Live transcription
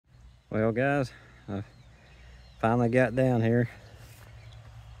Well guys, I finally got down here.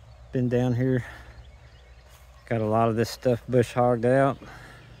 Been down here, got a lot of this stuff bush hogged out.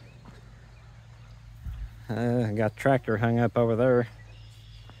 Got the tractor hung up over there.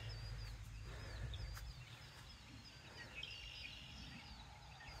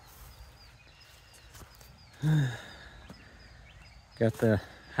 Got the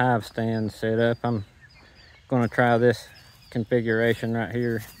hive stand set up. I'm going to try this configuration right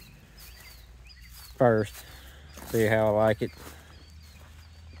here first, see how I like it.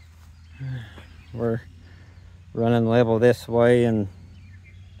 We're running level this way and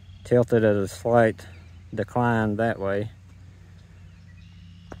tilted at a slight decline that way.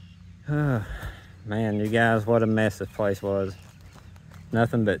 Oh, man, you guys, what a mess this place was.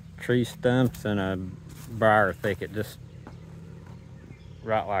 Nothing but tree stumps and a briar thicket, just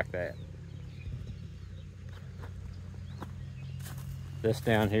right like that. This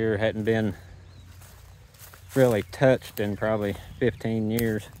down here hadn't been really touched in probably 15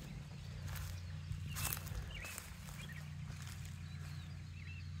 years.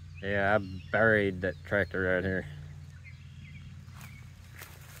 Yeah, I buried that tractor right here.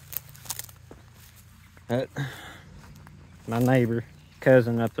 But my neighbor,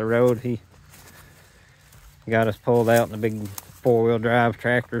 cousin up the road, he got us pulled out in a big four-wheel drive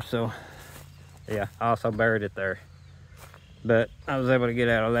tractor, so yeah, I also buried it there. But I was able to get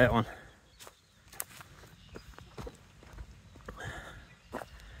out of that one.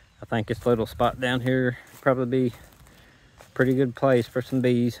 I think this little spot down here probably be a pretty good place for some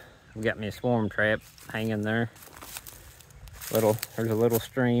bees. I've got me a swarm trap hanging there. There's a little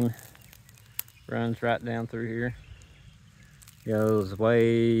stream, runs right down through here. Goes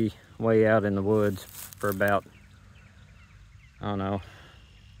way out in the woods for about, I don't know,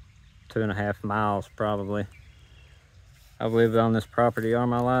 2.5 miles probably. I've lived on this property all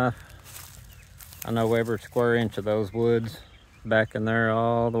my life. I know every square inch of those woods back in there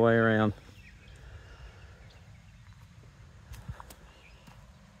all the way around.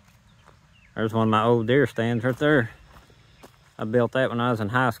 There's one of my old deer stands right there. I built that when I was in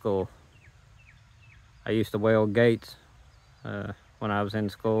high school. I used to weld gates when I was in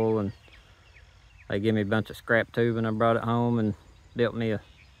school, and they gave me a bunch of scrap tube and I brought it home and built me a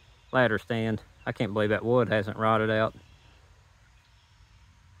ladder stand. I can't believe that wood hasn't rotted out.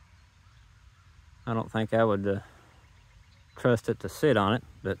 I don't think I would trust it to sit on it,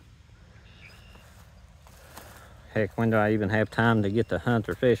 but heck, when do I even have time to get to hunt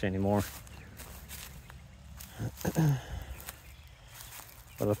or fish anymore?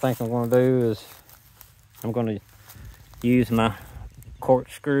 What I think I'm going to do is I'm going to use my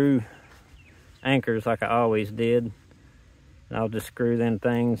corkscrew anchors like I always did. And I'll just screw them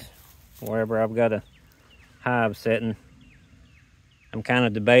things wherever I've got a hive setting. I'm kind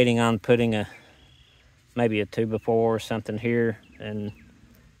of debating on putting maybe a 2x4 or something here and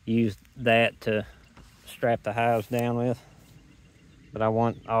use that to strap the hives down with. But I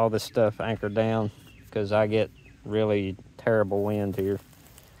want all this stuff anchored down because I get really terrible wind here.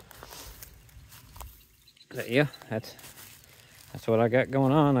 But yeah, that's what I got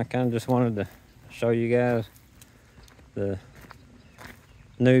going on. I kind of just wanted to show you guys the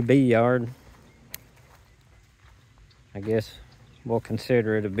new bee yard. I guess we'll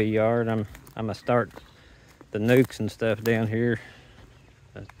consider it a bee yard. I'm gonna start the nukes and stuff down here.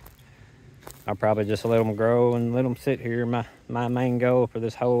 I'll probably just let them grow and let them sit here. My main goal for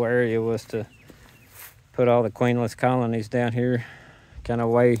this whole area was to put all the queenless colonies down here, kind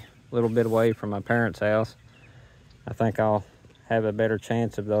of a little bit away from my parents' house. I think I'll have a better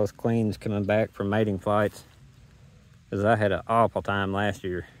chance of those queens coming back from mating flights, because I had an awful time last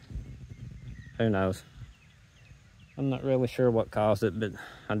year. Who knows? I'm not really sure what caused it, but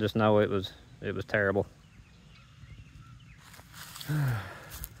I just know it was terrible.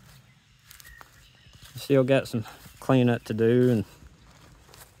 Still got some cleanup to do, and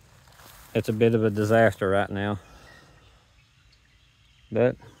it's a bit of a disaster right now.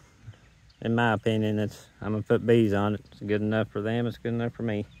 But in my opinion, I'm gonna put bees on it. It's good enough for them, it's good enough for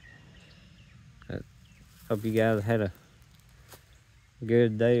me. But hope you guys had a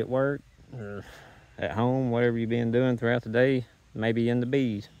good day at work or at home, whatever you've been doing throughout the day. Maybe in the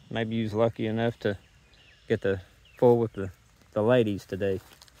bees. Maybe you was lucky enough to get the full with the ladies today.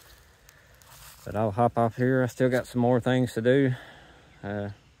 But I'll hop off here. I still got some more things to do.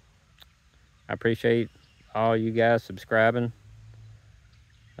 I appreciate all you guys subscribing.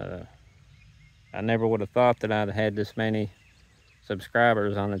 I never would have thought that I'd had this many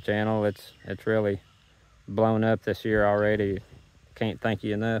subscribers on the channel. It's really blown up this year already. Can't thank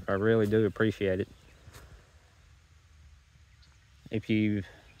you enough. I really do appreciate it. If you've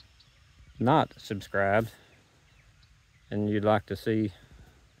not subscribed and you'd like to see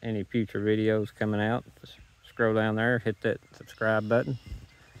any future videos coming out, just scroll down there, hit that subscribe button.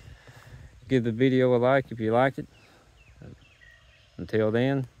 Give the video a like if you liked it. Until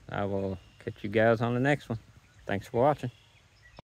then, I will catch you guys on the next one. Thanks for watching.